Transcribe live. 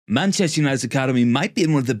Manchester United's academy might be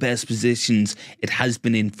in one of the best positions it has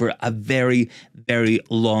been in for a very, very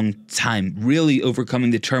long time, really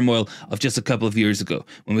overcoming the turmoil of just a couple of years ago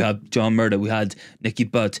when we had John Murda, we had Nicky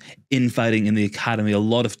Butt infighting in the academy, a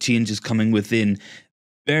lot of changes coming within.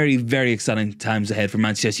 Very, very exciting times ahead for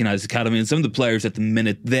Manchester United's academy, and some of the players at the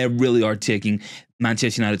minute, they really are taking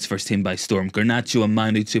Manchester United's first team by storm. Garnacho and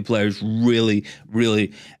Mainoo, two players really,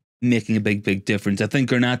 really making a big, big difference. I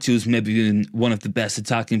think Garnacho's maybe been one of the best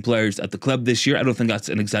attacking players at the club this year. I don't think that's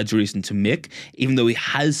an exaggeration to make, even though he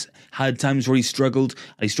has had times where he struggled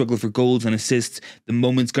for goals and assists. The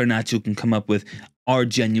moments Garnacho can come up with are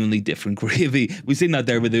genuinely different gravy. We've seen that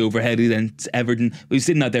there with the overhead against Everton. We've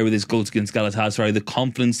seen that there with his goals against Galatasaray. The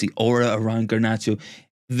confidence, the aura around Garnacho.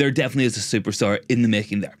 There definitely is a superstar in the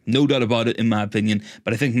making there. No doubt about it, in my opinion.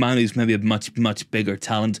 But I think Mainoo's maybe a much, much bigger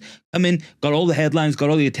talent. I mean, got all the headlines, got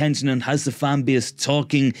all the attention, and has the fan base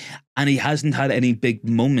talking, and he hasn't had any big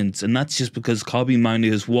moments. And that's just because Kobbie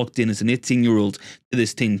Mainoo has walked in as an 18-year-old to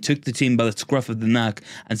this team, took the team by the scruff of the neck,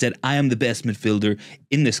 and said, I am the best midfielder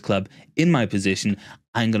in this club, in my position,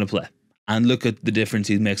 I'm going to play. And look at the difference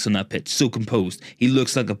he makes on that pitch. So composed. He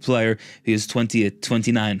looks like a player who is 28,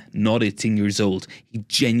 29, not 18 years old. He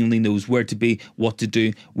genuinely knows where to be, what to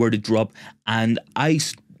do, where to drop. And I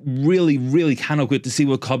really, really cannot wait to see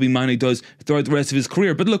what Kobbie Mainoo does throughout the rest of his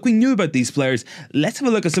career. But look, we knew about these players. Let's have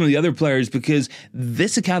a look at some of the other players, because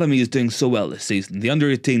this academy is doing so well this season. The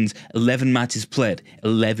under-18s, 11 matches played,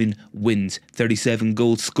 11 wins, 37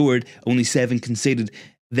 goals scored, only 7 conceded.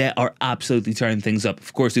 They are absolutely turning things up.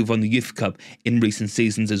 Of course, we've won the Youth Cup in recent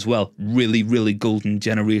seasons as well. Really, really golden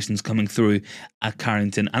generations coming through at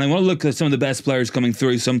Carrington. And I want to look at some of the best players coming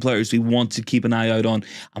through, some players we want to keep an eye out on.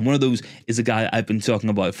 And one of those is a guy I've been talking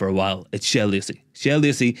about for a while. It's Shea Lacey. Shea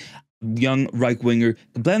Lacey, young right winger,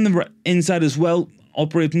 can play on the inside as well.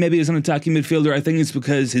 Operate maybe as an attacking midfielder. I think it's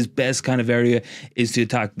because his best kind of area is to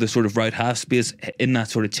attack the sort of right half space in that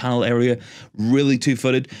sort of channel area. Really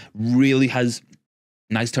two-footed, really has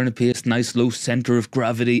nice turn of pace, nice low centre of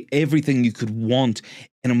gravity, everything you could want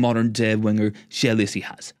in a modern day winger, Shea Lacey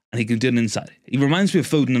has. And he can do it inside. He reminds me of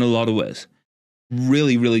Foden in a lot of ways.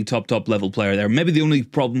 Really, really top level player there. Maybe the only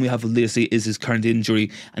problem we have with Lacey is his current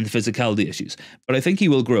injury and the physicality issues. But I think he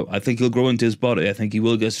will grow. I think he'll grow into his body. I think he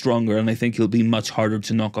will get stronger, and I think he'll be much harder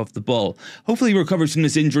to knock off the ball. Hopefully he recovers from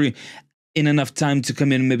this injury in enough time to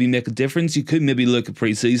come in and maybe make a difference. You could maybe look at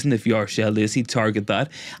pre-season if you are Shea Lacey, target that.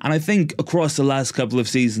 And I think across the last couple of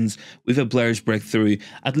seasons, we've had players break through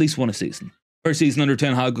at least one a season. First season under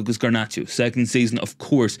Ten Hag was Garnacho. Second season, of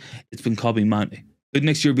course, it's been Kobbie Mainoo. Could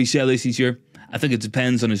next year be Shea Lacey's year? I think it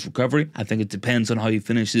depends on his recovery. I think it depends on how he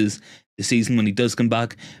finishes the season when he does come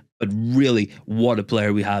back. But really, what a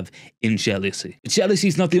player we have in Shea Lacey. But Shea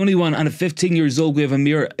Lacey's not the only one. And at 15 years old, we have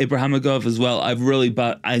Amir Ibragimov as well.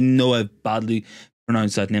 I know I've badly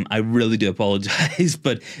pronounced that name. I really do apologise.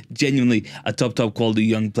 But genuinely, a top quality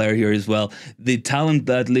young player here as well. The talent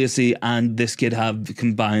that Lacey and this kid have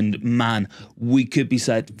combined, man, we could be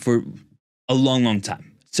set for a long, long time.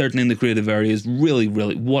 Certainly in the creative areas, really,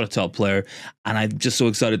 really, what a top player. And I'm just so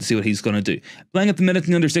excited to see what he's going to do. Playing at the minute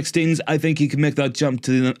in the under-16s, I think he can make that jump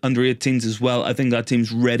to the under-18s as well. I think that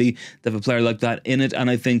team's ready to have a player like that in it. And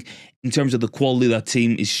I think in terms of the quality that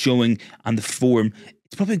team is showing and the form,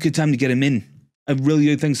 it's probably a good time to get him in. I really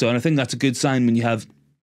do think so. And I think that's a good sign when you have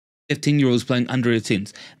 15-year-olds playing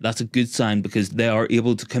under-18s. That's a good sign because they are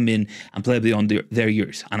able to come in and play beyond their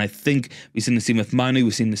years. And I think we've seen the same with Mainoo,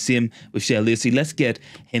 we've seen the same with Shea Lacey. Let's get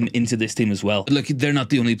him into this team as well. But look, they're not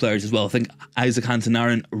the only players as well. I think Isaac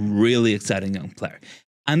Hansen-Aaron, really exciting young player.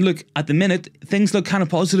 And look, at the minute, things look kind of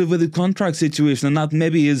positive with the contract situation, and that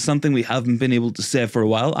maybe is something we haven't been able to say for a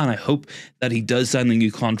while. And I hope that he does sign a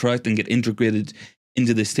new contract and get integrated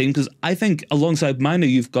into this team, because I think alongside Mainoo,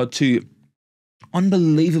 you've got two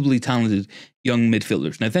unbelievably talented young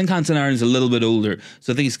midfielders. And I think Hansen-Aaron's a little bit older,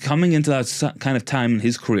 so I think he's coming into that kind of time in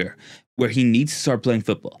his career where he needs to start playing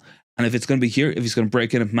football. And if it's going to be here, if he's going to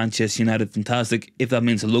break in at Manchester United, fantastic. If that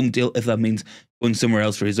means a loan deal, if that means going somewhere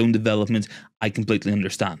else for his own development, I completely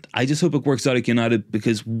understand. I just hope it works out at United,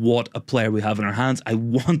 because what a player we have in our hands. I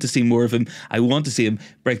want to see more of him. I want to see him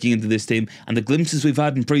breaking into this team. And the glimpses we've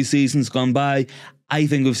had in pre-seasons gone by, I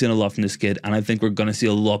think we've seen a lot from this kid, and I think we're going to see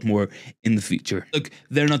a lot more in the future. Look,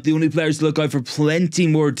 they're not the only players to look out for. Plenty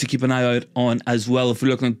more to keep an eye out on as well. If we're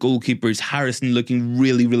looking at goalkeepers, Harrison looking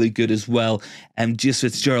really, really good as well. Jayce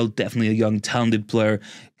Fitzgerald, definitely a young, talented player.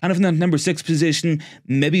 Kind of in that number 6 position.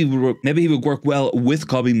 Maybe he would work well with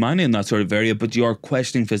Kobbie Mainoo in that sort of area, but you are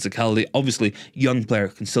questioning physicality. Obviously, young player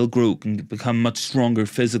can still grow, can become much stronger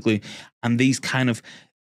physically, and these kind of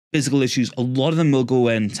physical issues, a lot of them will go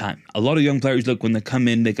away in time. A lot of young players, look, when they come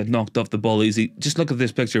in, they get knocked off the ball easy. Just look at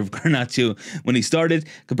this picture of Garnacho when he started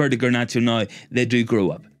compared to Garnacho now. They do grow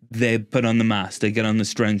up. They put on the mass, they get on the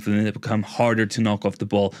strength, and they become harder to knock off the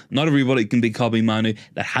ball. Not everybody can be Kobbie Mainoo.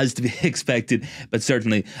 That has to be expected, but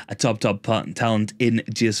certainly a top talent in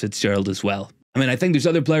Jayce Fitzgerald as well. I mean, I think there's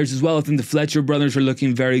other players as well. I think the Fletcher brothers are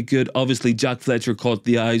looking very good. Obviously, Jack Fletcher caught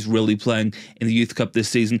the eyes, really playing in the Youth Cup this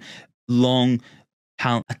season.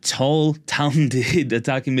 A tall, talented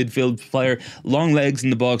attacking midfield player, long legs in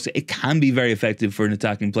the box. It can be very effective for an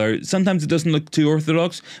attacking player. Sometimes it doesn't look too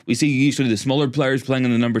orthodox. We see usually the smaller players playing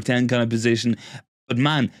in the number 10 kind of position. But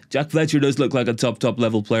man, Jack Fletcher does look like a top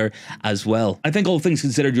level player as well. I think all things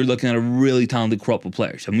considered, you're looking at a really talented crop of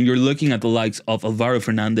players. I mean, you're looking at the likes of Alvaro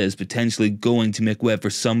Fernandez potentially going to make way for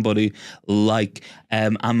somebody like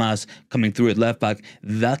Amas coming through at left back.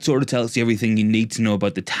 That sort of tells you everything you need to know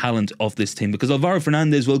about the talent of this team, because Alvaro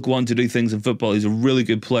Fernandez will go on to do things in football. He's a really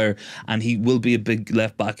good player, and he will be a big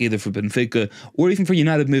left back either for Benfica or even for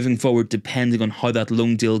United moving forward, depending on how that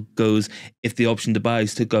loan deal goes. If the option to buy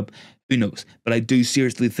is took up, who knows? But I do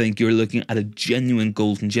seriously think you're looking at a genuine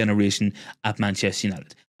golden generation at Manchester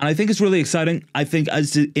United. And I think it's really exciting. I think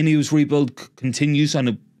as the INEOS rebuild continues and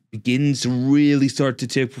it begins to really start to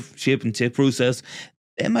take shape and take process,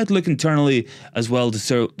 they might look internally as well to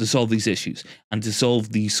solve these issues and to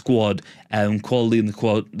solve the squad quality and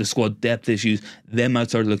the squad depth issues. They might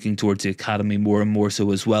start looking towards the academy more and more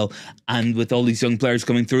so as well. And with all these young players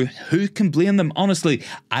coming through, who can blame them? Honestly,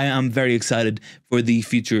 I am very excited for the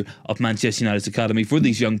future of Manchester United's academy. For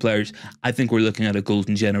these young players, I think we're looking at a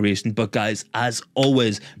golden generation. But guys, as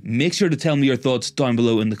always, make sure to tell me your thoughts down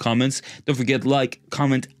below in the comments. Don't forget to like,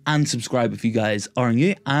 comment and subscribe if you guys are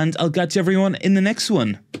new, and I'll catch everyone in the next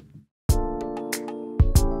one.